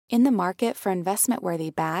In the market for investment-worthy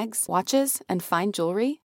bags, watches, and fine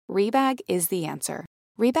jewelry, Rebag is the answer.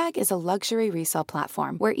 Rebag is a luxury resale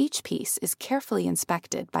platform where each piece is carefully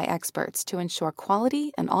inspected by experts to ensure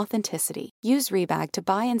quality and authenticity. Use Rebag to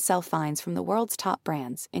buy and sell finds from the world's top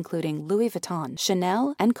brands, including Louis Vuitton,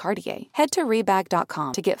 Chanel, and Cartier. Head to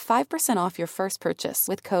Rebag.com to get 5% off your first purchase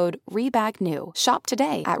with code REBAGNEW. Shop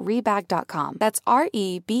today at Rebag.com. That's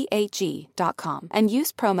REBAG.com. And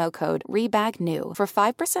use promo code REBAGNEW for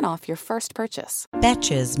 5% off your first purchase.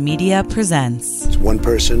 Betches Media presents. It's one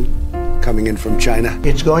person coming in from China.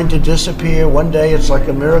 It's going to disappear. One day it's like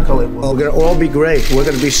a miracle. We're going to all be great. We're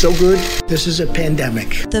going to be so good. This is a pandemic.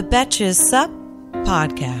 The Betches Sup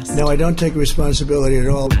podcast. No, I don't take responsibility at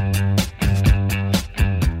all.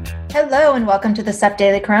 Hello and welcome to the Sup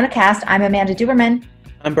Daily CoronaCast. I'm Amanda Duberman.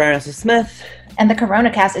 I'm Brian S. Smith. And the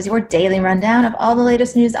CoronaCast is your daily rundown of all the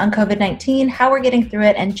latest news on COVID-19, how we're getting through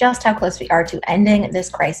it, and just how close we are to ending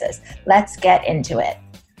this crisis. Let's get into it.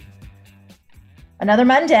 Another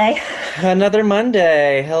Monday. Another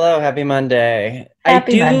Monday. Hello, happy Monday.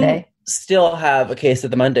 Happy Monday. Still have a case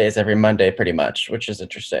of the Mondays every Monday, pretty much, which is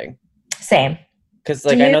interesting. Same. Because,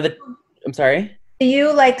 I know that... I'm sorry? Do you,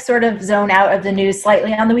 zort of zone out of the news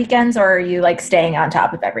slightly on the weekends, or are you, staying on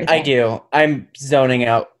top of everything? I do. I'm zoning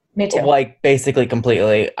out. Me too. Basically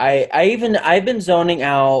completely. I've been zoning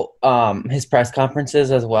out his press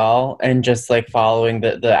conferences as well, and just, following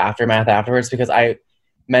the aftermath afterwards, because I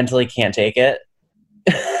mentally can't take it.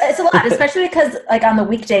 It's a lot, especially because on the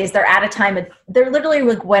weekdays they're at a time. They're literally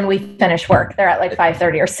when we finish work. They're at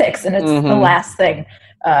 5:30 or 6, and it's the last thing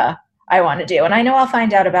I want to do. And I know I'll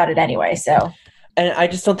find out about it anyway. So, and I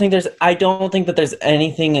just don't think there's. I don't think that there's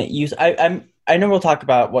anything that you. I know we'll talk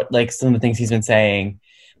about what some of the things he's been saying,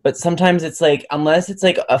 but sometimes it's unless it's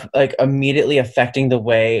immediately affecting the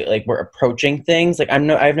way we're approaching things. I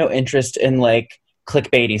have no interest in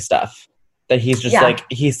clickbaity stuff that he's just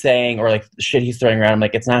he's saying or shit he's throwing around. I'm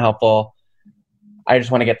it's not helpful. I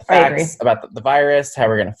just want to get the facts about the virus, how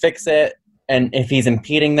we're going to fix it. And if he's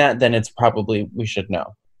impeding that, then it's probably, we should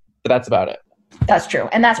know. But that's about it. That's true.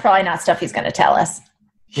 And that's probably not stuff he's going to tell us.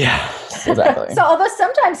 Yeah, exactly. So although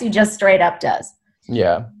sometimes he just straight up does.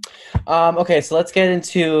 Yeah. Okay, so let's get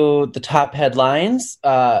into the top headlines.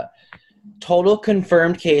 Total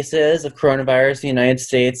confirmed cases of coronavirus in the United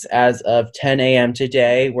States as of 10 a.m.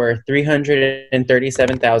 today were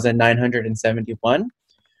 337,971.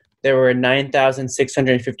 There were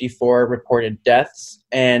 9,654 reported deaths,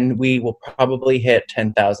 and we will probably hit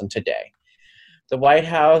 10,000 today. The White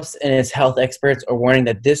House and its health experts are warning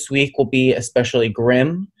that this week will be especially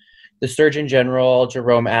grim. The Surgeon General,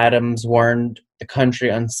 Jerome Adams, warned the country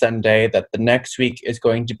on Sunday that the next week is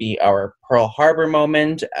going to be our Pearl Harbor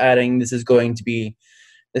moment, adding this is going to be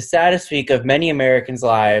the saddest week of many Americans'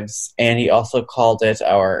 lives, and he also called it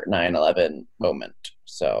our 9/11 moment.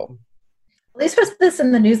 So, at least put this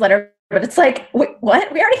in the newsletter, but it's what? We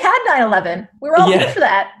already had 9/11. We were all here for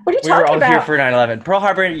that. What are you talking about? We were all here for 9/11. Pearl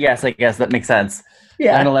Harbor, yes, I guess that makes sense.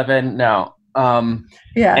 Yeah. 9/11, no.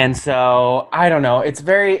 Yeah. And so I don't know. It's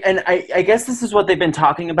very, and I guess this is what they've been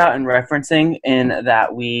talking about and referencing in that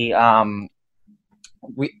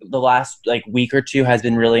the last week or two has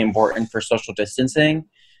been really important for social distancing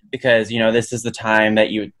because, this is the time that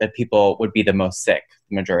people would be the most sick,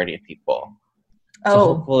 the majority of people.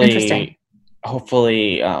 Oh, so interesting.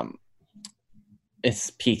 Hopefully,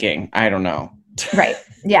 it's peaking. I don't know. Right.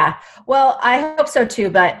 Yeah. Well, I hope so too.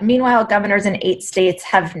 But meanwhile, governors in 8 states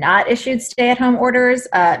have not issued stay-at-home orders,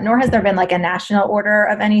 nor has there been a national order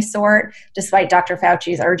of any sort, despite Dr.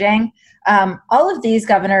 Fauci's urging. All of these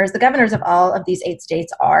governors, the governors of all of these 8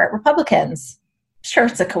 states are Republicans. Sure,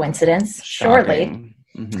 it's a coincidence. Shocking. Surely.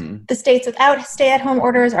 Mm-hmm. The states without stay-at-home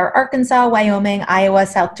orders are Arkansas, Wyoming, Iowa,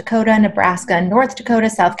 South Dakota, Nebraska, North Dakota,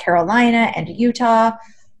 South Carolina, and Utah.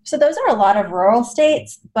 So those are a lot of rural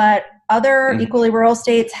states, but other equally rural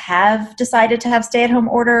states have decided to have stay-at-home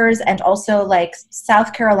orders, and also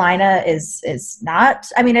South Carolina is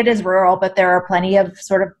not. I mean, it is rural, but there are plenty of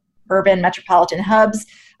sort of urban metropolitan hubs.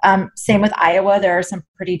 Same with Iowa. There are some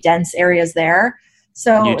pretty dense areas there.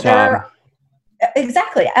 So Utah.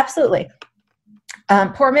 Exactly, absolutely.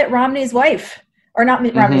 Poor Mitt Romney's wife. Or not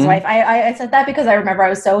Mitt Romney's wife. I said that because I remember I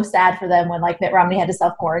was so sad for them when Mitt Romney had to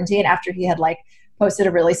self-quarantine after he had posted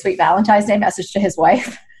a really sweet Valentine's Day message to his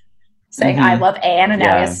wife saying, I love Anne, and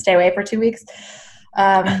now he has to stay away for 2 weeks.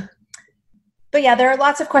 But yeah, there are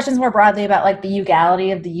lots of questions more broadly about the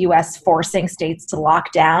legality of the U.S. forcing states to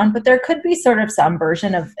lock down, but there could be sort of some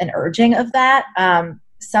version of an urging of that.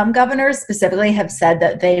 Some governors specifically have said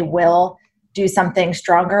that they will do something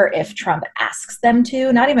stronger if Trump asks them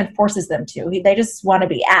to, not even forces them to. They just want to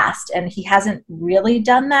be asked, and he hasn't really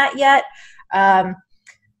done that yet.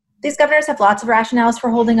 These governors have lots of rationales for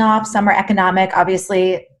holding off. Some are economic.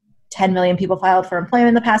 Obviously, 10 million people filed for employment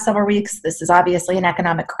in the past several weeks. This is obviously an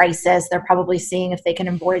economic crisis. They're probably seeing if they can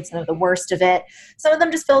avoid some of the worst of it. Some of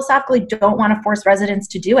them just philosophically don't want to force residents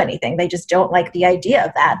to do anything. They just don't like the idea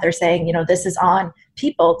of that. They're saying, you know, this is on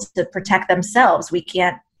people to protect themselves. We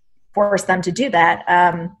can't force them to do that.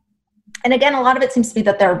 And again, a lot of it seems to be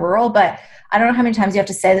that they're rural, but I don't know how many times you have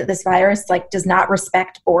to say that this virus does not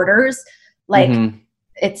respect borders.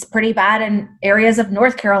 It's pretty bad in areas of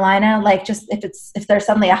North Carolina. Just if there's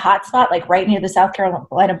suddenly a hot spot, right near the South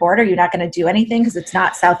Carolina border, you're not going to do anything because it's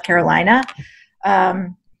not South Carolina.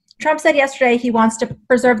 Trump said yesterday he wants to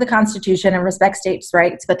preserve the Constitution and respect states'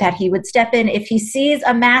 rights, but that he would step in if he sees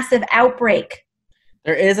a massive outbreak.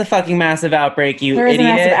 There is a fucking massive outbreak, you idiot. There is a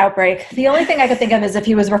massive outbreak. The only thing I could think of is if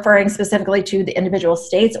he was referring specifically to the individual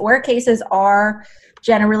states where cases are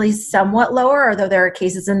generally somewhat lower, although there are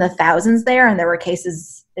cases in the thousands there, and there were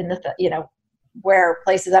cases in the, where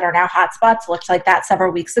places that are now hotspots looked like that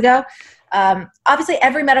several weeks ago. Obviously,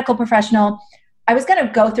 every medical professional, I was going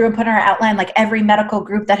to go through and put in our outline, every medical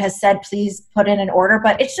group that has said, please put in an order,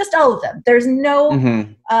 but it's just all of them. There's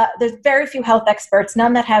there's very few health experts,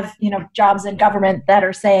 none that have, jobs in government that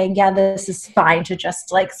are saying, yeah, this is fine to just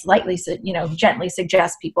slightly, gently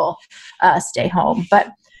suggest people stay home.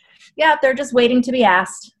 But yeah, they're just waiting to be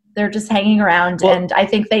asked. They're just hanging around. Well, and I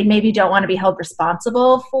think they maybe don't want to be held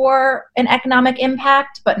responsible for an economic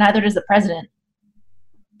impact, but neither does the president.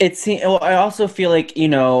 I also feel like,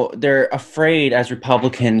 they're afraid as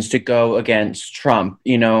Republicans to go against Trump,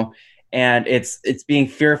 and it's being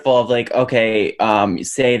fearful of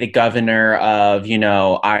say the governor of,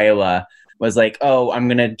 Iowa was like, oh, I'm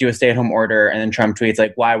going to do a stay-at-home order. And then Trump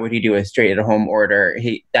tweets why would he do a stay-at-home order?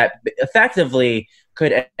 That effectively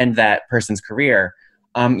could end that person's career.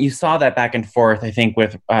 You saw that back and forth, I think,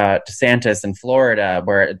 with DeSantis in Florida,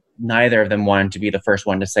 where neither of them wanted to be the first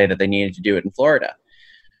one to say that they needed to do it in Florida.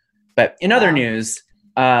 But in other news,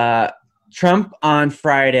 Trump on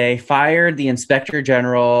Friday fired the Inspector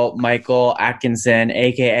General, Michael Atkinson,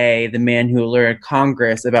 a.k.a. the man who alerted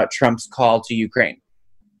Congress about Trump's call to Ukraine.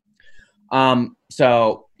 Basically...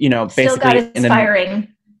 Still got his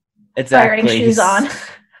firing shoes on.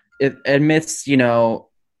 Amidst,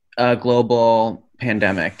 a global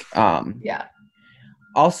pandemic. Yeah.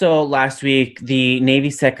 Also, last week, the Navy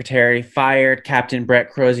Secretary fired Captain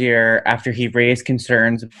Brett Crozier after he raised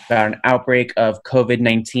concerns about an outbreak of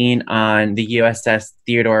COVID-19 on the USS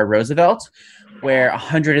Theodore Roosevelt, where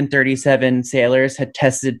 137 sailors had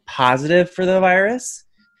tested positive for the virus.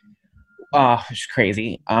 It's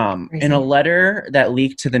crazy. In a letter that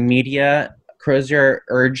leaked to the media, Crozier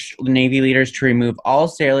urged Navy leaders to remove all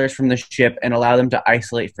sailors from the ship and allow them to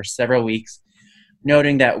isolate for several weeks,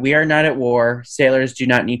 noting that we are not at war, sailors do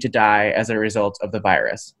not need to die as a result of the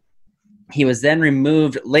virus. He was then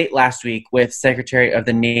removed late last week with Secretary of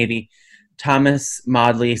the Navy Thomas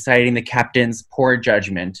Modly citing the captain's poor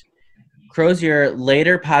judgment. Crozier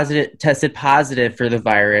later tested positive for the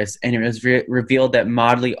virus, and it was revealed that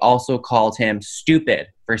Modly also called him stupid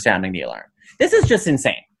for sounding the alarm. This is just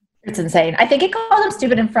insane. It's insane. I think he called him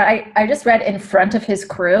stupid in front. I just read in front of his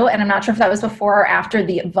crew, and I'm not sure if that was before or after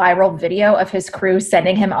the viral video of his crew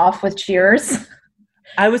sending him off with cheers.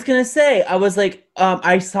 I was going to say, I was like,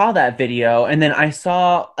 I saw that video, and then I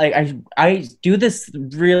saw, I do this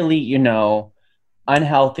really,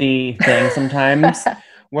 unhealthy thing sometimes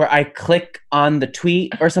where I click on the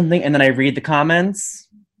tweet or something, and then I read the comments.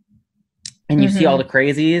 And you see all the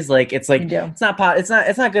crazies,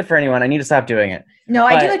 it's not good for anyone. I need to stop doing it. No,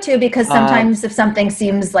 I do it too, because sometimes if something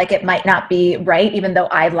seems like it might not be right, even though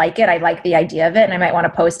I like it, I like the idea of it, and I might want to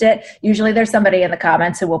post it. Usually there's somebody in the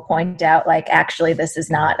comments who will point out, actually, this is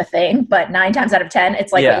not a thing. But 9 times out of 10,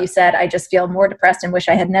 it's what you said. I just feel more depressed and wish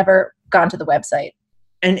I had never gone to the website.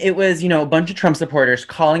 And it was, a bunch of Trump supporters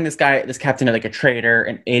calling this captain a traitor,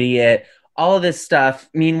 an idiot, all of this stuff.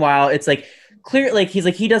 Meanwhile, it's clear, he's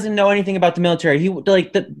he doesn't know anything about the military.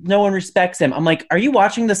 No one respects him. I'm are you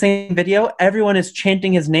watching the same video? Everyone is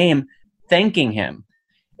chanting his name, thanking him.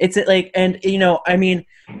 It's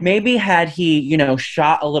maybe had he,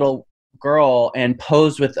 shot a little girl and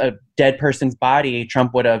posed with a dead person's body,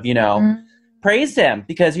 Trump would have, praised him,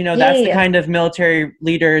 because, that's the kind of military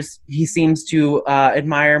leaders he seems to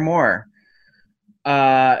admire more.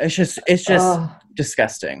 It's just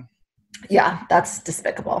disgusting. Yeah, that's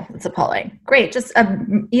despicable. It's appalling. Great. Just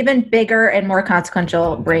an even bigger and more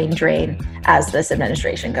consequential brain drain as this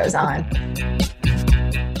administration goes on.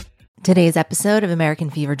 Today's episode of American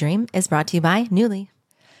Fever Dream is brought to you by Nuuly.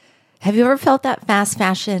 Have you ever felt that fast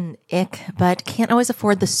fashion ick, but can't always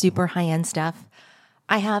afford the super high-end stuff?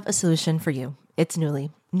 I have a solution for you. It's Nuuly.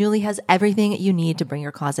 Nuuly has everything you need to bring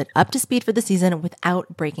your closet up to speed for the season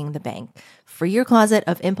without breaking the bank. Free your closet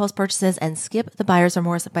of impulse purchases and skip the buyer's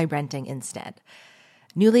remorse by renting instead.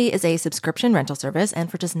 Nuuly is a subscription rental service, and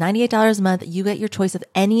for just $98 a month, you get your choice of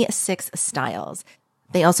any 6 styles.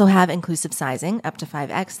 They also have inclusive sizing, up to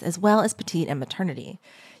 5X, as well as petite and maternity.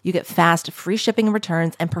 You get fast, free shipping and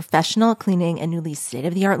returns, and professional cleaning and Nuuly's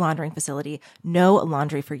state-of-the-art laundering facility. No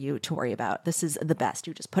laundry for you to worry about. This is the best.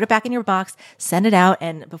 You just put it back in your box, send it out,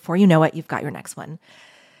 and before you know it, you've got your next one.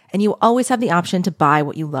 And you always have the option to buy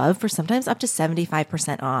what you love for sometimes up to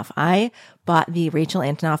 75% off. I bought the Rachel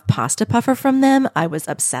Antonoff pasta puffer from them. I was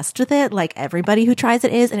obsessed with it, like everybody who tries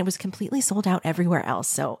it is, and it was completely sold out everywhere else.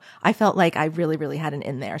 So I felt like I really, really had an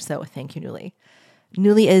in there. So thank you, Nuuly.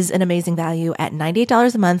 Nuuly is an amazing value at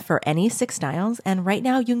 $98 a month for any 6 styles. And right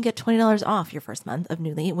now you can get $20 off your first month of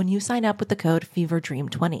Nuuly when you sign up with the code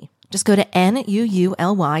FEVERDREAM20. Just go to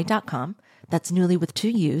NUULY.com. That's Nuuly with 2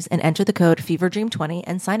 U's, and enter the code FEVERDREAM20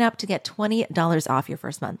 and sign up to get $20 off your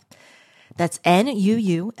first month. That's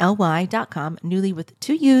NUULY.com, Nuuly with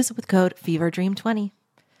 2 U's with code FEVERDREAM20.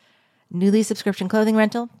 Nuuly subscription clothing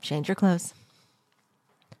rental. Change your clothes.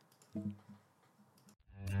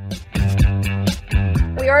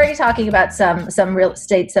 We're already talking about some real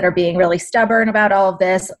states that are being really stubborn about all of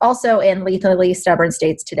this. Also in lethally stubborn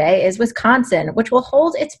states today is Wisconsin, which will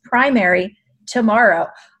hold its primary tomorrow.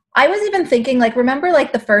 I was even thinking, like, remember,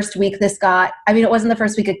 like, the first week it wasn't the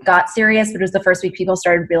first week it got serious, but it was the first week people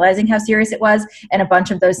started realizing how serious it was, and a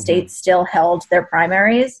bunch of those states still held their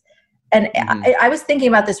primaries. And I was thinking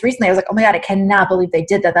about this recently. I was like, oh my God, I cannot believe they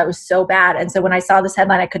did that. That was so bad. And so when I saw this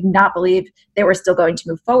headline, I could not believe they were still going to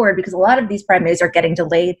move forward, because a lot of these primaries are getting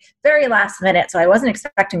delayed very last minute. So I wasn't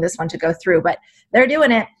expecting this one to go through, but they're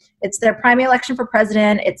doing it. It's their primary election for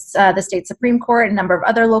president. It's the state Supreme Court, a number of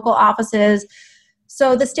other local offices.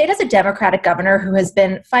 So the state has a Democratic governor who has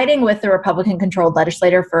been fighting with the Republican-controlled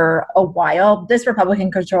legislature for a while. This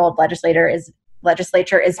Republican-controlled legislature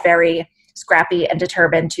is very scrappy and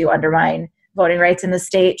determined to undermine voting rights in the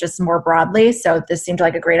state just more broadly. So this seemed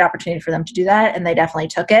like a great opportunity for them to do that, and they definitely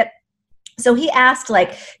took it. So he asked,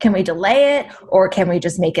 like, can we delay it, or can we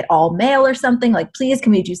just make it all mail or something? Like, please,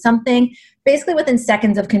 can we do something? Basically, within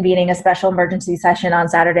seconds of convening a special emergency session on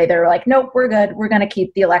Saturday, they were like, nope, we're good. We're going to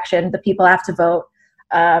keep the election. The people have to vote.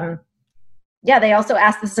 They also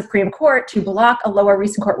asked the Supreme Court to block a lower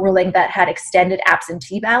recent court ruling that had extended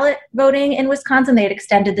absentee ballot voting in Wisconsin. They had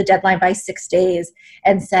extended the deadline by 6 days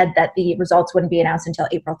and said that the results wouldn't be announced until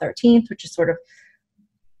April 13th, which is sort of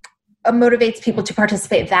motivates people to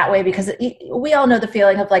participate that way, because we all know the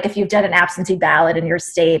feeling of, like, if you've done an absentee ballot in your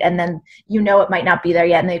state and then it might not be there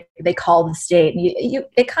yet, and they call the state, and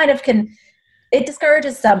it kind of can. It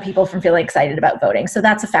discourages some people from feeling excited about voting. So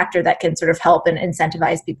that's a factor that can sort of help and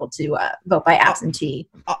incentivize people to vote by absentee.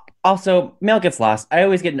 Also, mail gets lost. I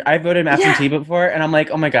voted absentee before, and I'm like,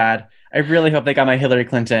 oh my God, I really hope they got my Hillary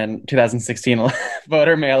Clinton 2016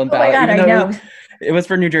 voter mail and ballot. Oh my God, I know. It was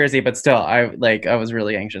for New Jersey, but still, I was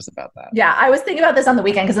really anxious about that. Yeah, I was thinking about this on the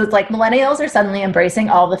weekend, because it was like millennials are suddenly embracing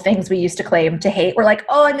all the things we used to claim to hate. We're like,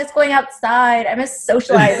 oh, I miss going outside. I miss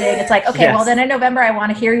socializing. It's like, okay, yes. Well, then in November, I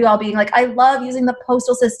want to hear you all being like, I love using the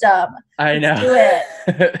postal system. I know.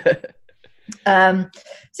 Let's do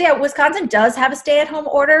it. Wisconsin does have a stay-at-home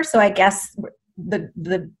order, so I guess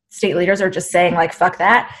the state leaders are just saying, like, fuck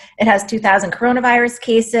that. It has 2,000 coronavirus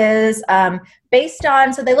cases. So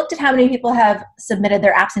they looked at how many people have submitted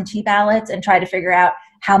their absentee ballots and tried to figure out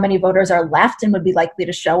how many voters are left and would be likely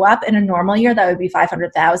to show up. In a normal year, that would be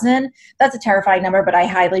 500,000. That's a terrifying number, but I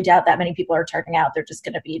highly doubt that many people are turning out. They're just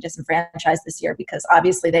going to be disenfranchised this year, because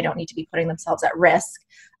obviously they don't need to be putting themselves at risk.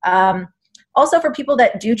 Also, for people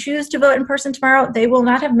that do choose to vote in person tomorrow, they will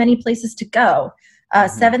not have many places to go.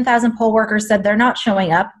 7,000 poll workers said they're not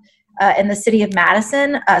showing up. In the city of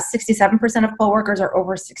Madison, 67% of poll workers are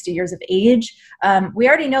over 60 years of age. We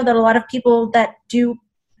already know that a lot of people that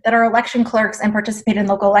are election clerks and participate in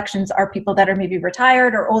local elections are people that are maybe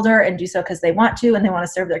retired or older and do so because they want to and they want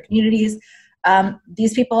to serve their communities.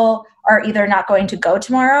 These people are either not going to go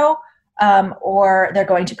tomorrow, or they're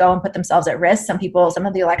going to go and put themselves at risk. Some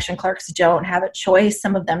of the election clerks don't have a choice.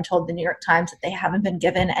 Some of them told the New York Times that they haven't been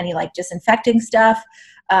given any, like, disinfecting stuff.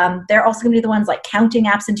 They're also going to be the ones, like, counting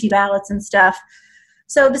absentee ballots and stuff.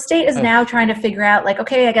 So the state is now trying to figure out, like,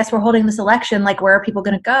 okay, I guess we're holding this election. Like, where are people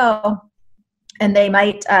going to go? And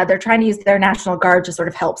they're trying to use their National Guard to sort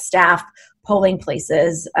of help staff polling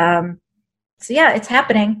places. It's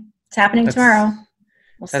happening. It's happening tomorrow.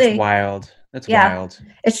 We'll That's see. wild. That's Yeah. wild.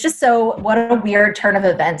 It's just what a weird turn of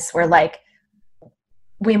events where like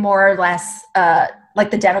we more or less,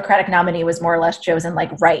 like the Democratic nominee was more or less chosen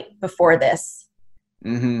like right before this,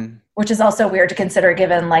 Mm-hmm. which is also weird to consider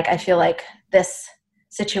given like, I feel like this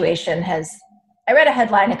situation I read a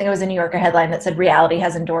headline, I think it was a New Yorker headline that said reality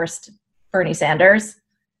has endorsed Bernie Sanders.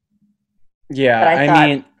 Yeah, I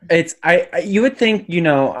mean, it's you would think,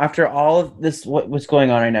 after all of this, what's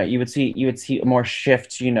going on right now, you would see a more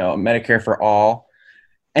shift, Medicare for all,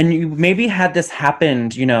 and you maybe had this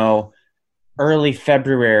happened, early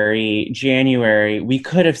February, January, we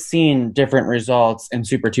could have seen different results in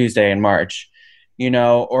Super Tuesday in March,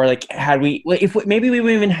 or like maybe we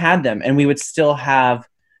would even had them, and we would still have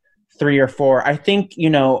 3 or 4. I think,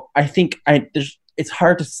 it's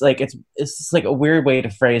hard to like it's just like a weird way to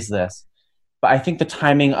phrase this. But I think the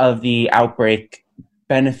timing of the outbreak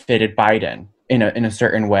benefited Biden in a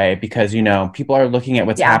certain way because, people are looking at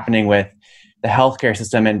what's happening with the healthcare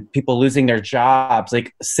system and people losing their jobs,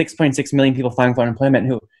 like 6.6 million people filing for unemployment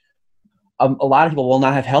who a lot of people will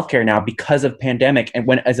not have healthcare now because of pandemic and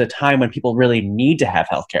as a time when people really need to have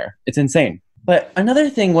healthcare. It's insane. But another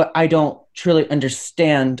thing, what I don't truly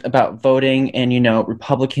understand about voting and,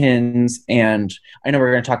 Republicans, and I know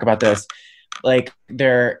we're going to talk about this, like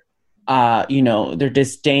their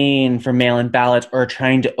disdain for mail-in ballots or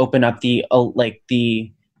trying to open up the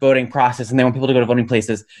voting process, and they want people to go to voting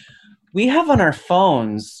places. We have on our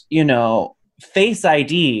phones, Face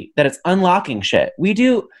ID that it's unlocking shit.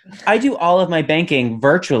 I do all of my banking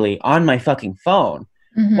virtually on my fucking phone.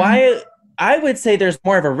 Mm-hmm. Why? I would say there's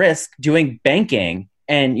more of a risk doing banking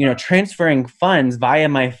and, transferring funds via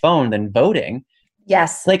my phone than voting.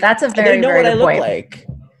 Yes, like that's a very, they know very what I look point. like.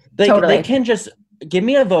 Totally. They can just give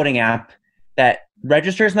me a voting app that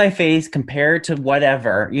registers my face compared to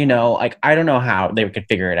whatever, I don't know how they could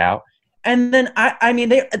figure it out. And then and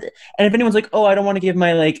if anyone's like, oh, I don't want to give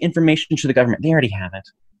my information to the government, they already have it.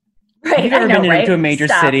 Right. If you've ever been into a major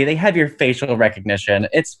city, they have your facial recognition.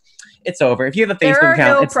 It's over. If you have a Facebook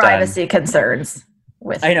account, it's done. There are no privacy concerns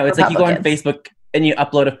with I know. It's like you go on Facebook and you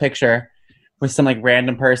upload a picture with some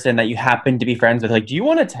random person that you happen to be friends with. Like, do you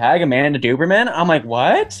want to tag Amanda Duberman? I'm like,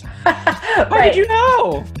 what? How did you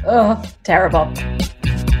know? Oh, terrible.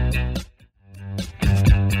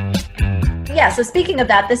 Yeah, so speaking of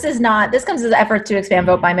that, this comes as an effort to expand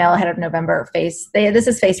vote by mail ahead of November. This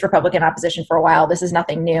has faced Republican opposition for a while. This is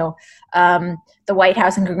nothing new. The White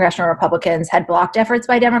House and congressional Republicans had blocked efforts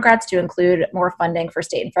by Democrats to include more funding for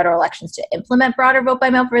state and federal elections to implement broader vote by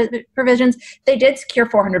mail provisions. They did secure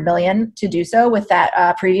 $400 million to do so with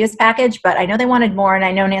that previous package, but I know they wanted more, and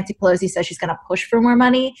I know Nancy Pelosi says she's going to push for more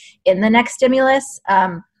money in the next stimulus.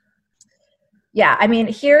 Yeah, I mean,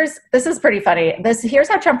 this is pretty funny. Here's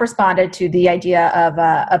how Trump responded to the idea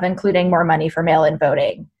of including more money for mail-in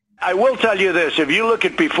voting. I will tell you this, if you look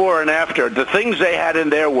at before and after, the things they had in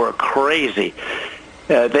there were crazy.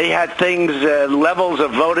 They had things, levels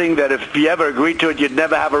of voting that if you ever agreed to it, you'd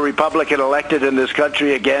never have a Republican elected in this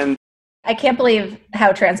country again. I can't believe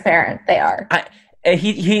how transparent they are.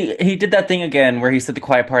 He did that thing again where he said the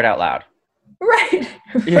quiet part out loud. Right.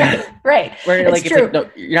 Yeah. Right. Where it's true. no,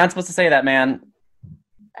 you're not supposed to say that, man.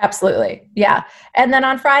 Absolutely. Yeah. And then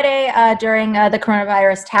on Friday, during the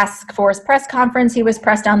coronavirus task force press conference, he was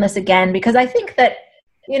pressed on this again, because I think that,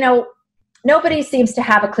 nobody seems to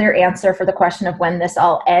have a clear answer for the question of when this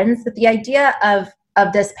all ends. But the idea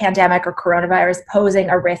of this pandemic or coronavirus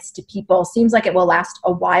posing a risk to people seems like it will last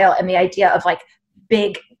a while. And the idea of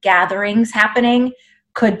big gatherings happening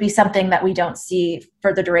could be something that we don't see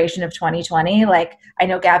for the duration of 2020. I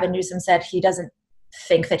know Gavin Newsom said he doesn't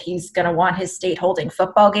think that he's going to want his state holding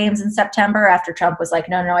football games in September after Trump was like,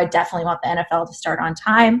 no, I definitely want the NFL to start on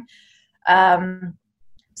time.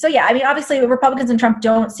 So yeah, I mean, obviously Republicans and Trump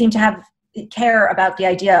don't seem to care about the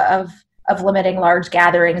idea of limiting large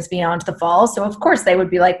gatherings beyond the fall. So of course they would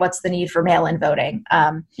be like, what's the need for mail-in voting?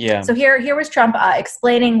 Yeah. So here was Trump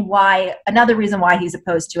explaining another reason why he's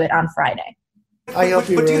opposed to it on Friday. I hope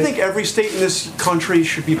you're But do you right. think every state in this country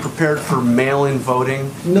should be prepared for mail-in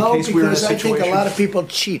voting? No, in case we're in a because I think a situation? lot of people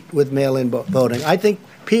cheat with mail-in voting. I think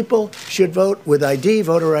people should vote with ID,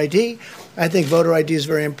 voter ID. I think voter ID is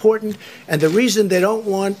very important. And the reason they don't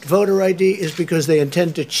want voter ID is because they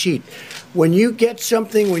intend to cheat. When you get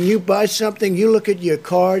something, when you buy something, you look at your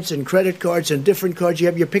cards and credit cards and different cards. You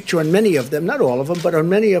have your picture on many of them, not all of them, but on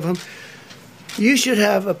many of them. You should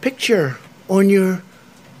have a picture on your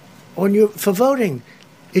for voting.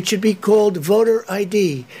 It should be called voter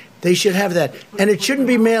ID. They should have that. And it shouldn't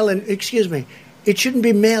be mail-in, it shouldn't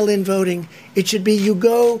be mail-in voting. It should be you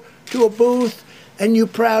go to a booth and you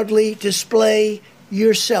proudly display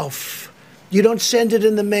yourself. You don't send it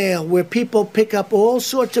in the mail where people pick up all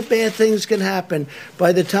sorts of bad things can happen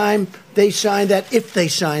by the time they sign that, if they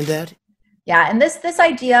sign that. Yeah, and this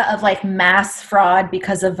idea of like mass fraud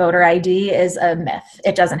because of voter ID is a myth.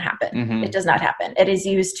 It doesn't happen. Mm-hmm. It does not happen. It is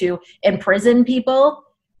used to imprison people,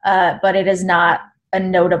 but it is not a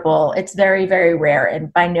notable. It's very, very rare,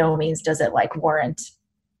 and by no means does it like warrant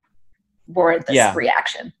this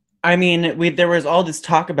reaction. I mean, there was all this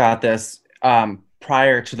talk about this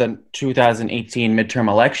prior to the 2018 midterm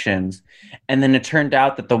elections, and then it turned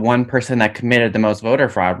out that the one person that committed the most voter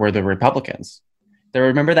fraud were the Republicans.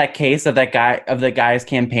 Remember that case of the guy's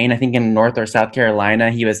campaign, I think in North or South Carolina,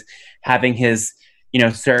 he was having his,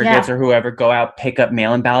 surrogates or whoever go out, pick up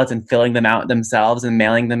mail-in ballots and filling them out themselves and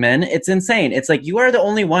mailing them in. It's insane. It's like, you are the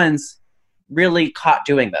only ones really caught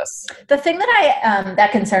doing this. The thing that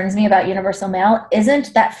that concerns me about universal mail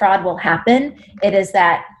isn't that fraud will happen. It is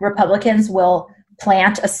that Republicans will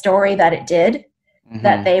plant a story that it did. Mm-hmm.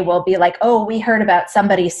 That they will be like, oh, we heard about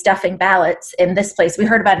somebody stuffing ballots in this place. We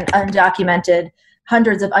heard about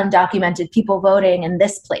hundreds of undocumented people voting in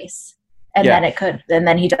this place. And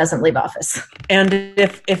then he doesn't leave office. And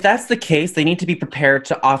if that's the case, they need to be prepared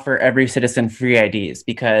to offer every citizen free IDs,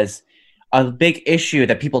 because a big issue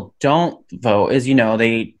that people don't vote is,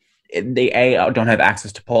 they don't have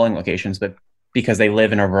access to polling locations, but because they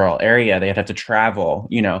live in a rural area, they have to travel,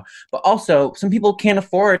 but also some people can't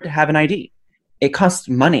afford to have an ID. It costs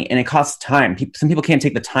money and it costs time. Some people can't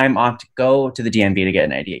take the time off to go to the DMV to get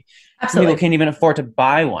an ID. Absolutely. Some people can't even afford to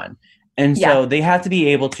buy one. And so they have to be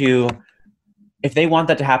able to, if they want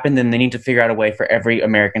that to happen, then they need to figure out a way for every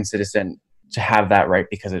American citizen to have that right,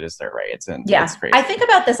 because it is their right. It's crazy. I think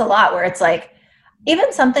about this a lot, where it's like,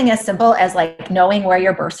 even something as simple as like knowing where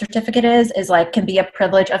your birth certificate is like, can be a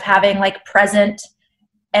privilege of having like present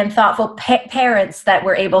and thoughtful parents that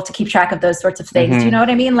were able to keep track of those sorts of things. Mm-hmm. Do you know what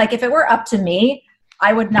I mean? Like, if it were up to me,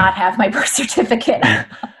 I would not have my birth certificate.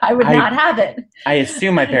 I would not have it. I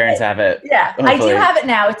assume my parents have it. Yeah, hopefully. I do have it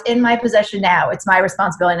now. It's in my possession now. It's my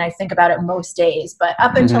responsibility, and I think about it most days. But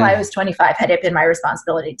up until I was 25, had it been my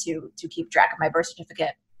responsibility to keep track of my birth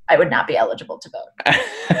certificate, I would not be eligible to vote.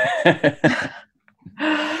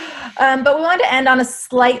 But we wanted to end on a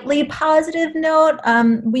slightly positive note.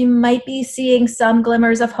 We might be seeing some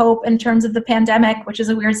glimmers of hope in terms of the pandemic, which is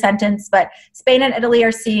a weird sentence, but Spain and Italy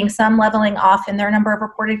are seeing some leveling off in their number of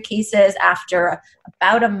reported cases after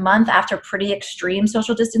about a month after pretty extreme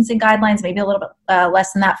social distancing guidelines, maybe a little bit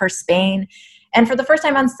less than that for Spain. And for the first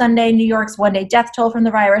time on Sunday, New York's one-day death toll from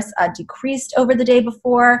the virus decreased over the day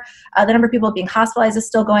before. The number of people being hospitalized is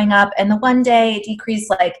still going up. And the one-day decrease,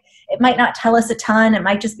 it might not tell us a ton. It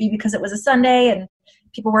might just be because it was a Sunday and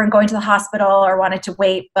people weren't going to the hospital or wanted to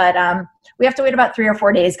wait. But we have to wait about 3 or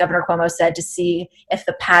 4 days, Governor Cuomo said, to see if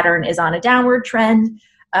the pattern is on a downward trend.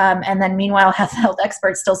 And then meanwhile, health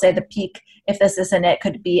experts still say the peak, if this isn't it,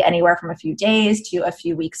 could be anywhere from a few days to a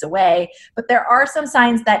few weeks away. But there are some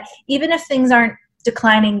signs that even if things aren't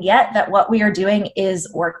declining yet, that what we are doing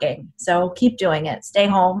is working. So keep doing it. Stay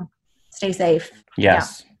home. Stay safe.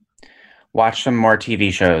 Yes. Yeah. Watch some more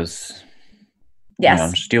TV shows.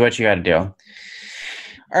 Yes. Just do what you got to do.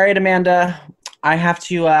 All right, Amanda. I have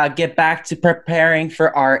to get back to preparing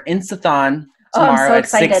for our Instathon tomorrow at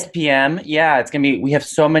 6 p.m. Yeah, it's going to be, we have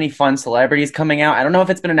so many fun celebrities coming out. I don't know if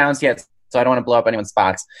it's been announced yet, so I don't want to blow up anyone's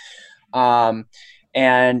spots.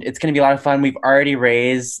 And it's going to be a lot of fun. We've already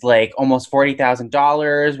raised almost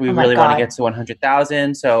 $40,000. We really want to get to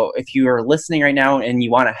 100,000. So if you are listening right now and you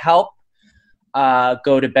want to help,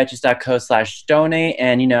 go to betches.co/donate,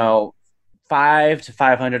 and $5 to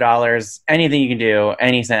 $500, anything you can do,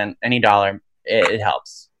 any cent, any dollar, it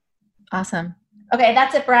helps. Awesome. Okay,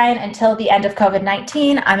 that's it, Brian. Until the end of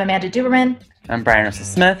COVID-19, I'm Amanda Duberman. I'm Brian Russell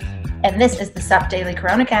Smith. And this is the Sup Daily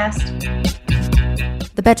Coronacast.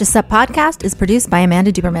 The Betches Sup podcast is produced by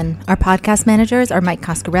Amanda Duberman. Our podcast managers are Mike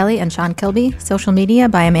Coscarelli and Sean Kilby. Social media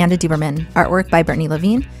by Amanda Duberman. Artwork by Brittany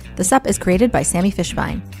Levine. The Sup is created by Sammy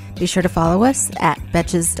Fishbein. Be sure to follow us at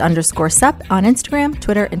Betches_Sup on Instagram,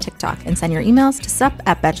 Twitter, and TikTok. And send your emails to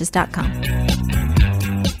sup@betches.com.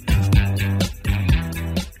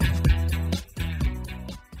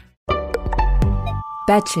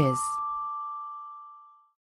 Betches.